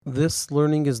This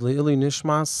learning is Le'ili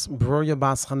Nishmas Broya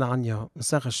Bas Hananya,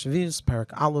 Maseches Shvius, Parak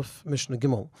Aleph, Mishnah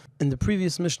Gimel. In the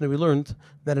previous Mishnah we learned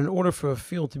that in order for a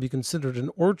field to be considered an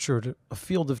orchard, a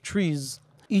field of trees,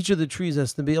 each of the trees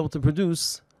has to be able to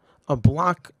produce a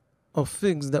block of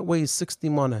figs that weighs 60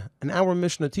 mana. And our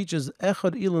Mishnah teaches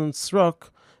Echad Ilan Srak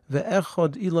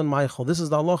ve'Echad Ilan Maichel. This is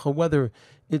the halacha whether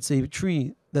it's a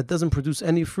tree that doesn't produce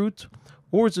any fruit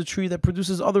or it's a tree that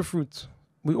produces other fruit.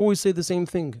 We always say the same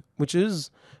thing, which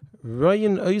is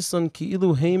Rayin Aisan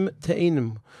Ki'ilu Heim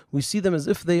Te'enim. We see them as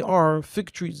if they are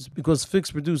fig trees, because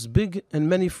figs produce big and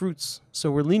many fruits.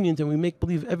 So we're lenient and we make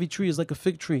believe every tree is like a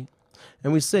fig tree.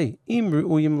 And we say, Im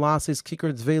Ru'uyim Lases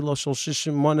Kikar Dveila Shel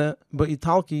Shishim Mana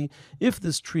Ba'italki, if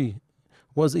this tree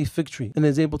was a fig tree and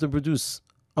is able to produce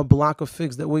a block of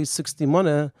figs that weighs 60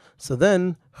 mana, so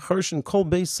then Chershin Kol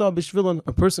Beisa Bishvilan,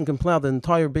 a person can plow the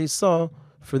entire Beisa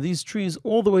for these trees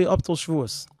all the way up till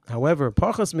Shavuos. However,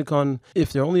 Pachas Mikan,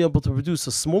 if they're only able to produce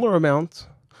a smaller amount,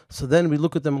 so then we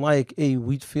look at them like a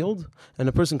wheat field, and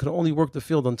a person can only work the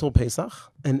field until Pesach.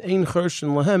 And Ein Chershin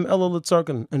Lahem Ela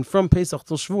Litzarkan, and from Pesach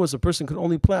till Shavuos, a person can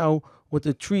only plow what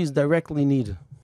the trees directly need.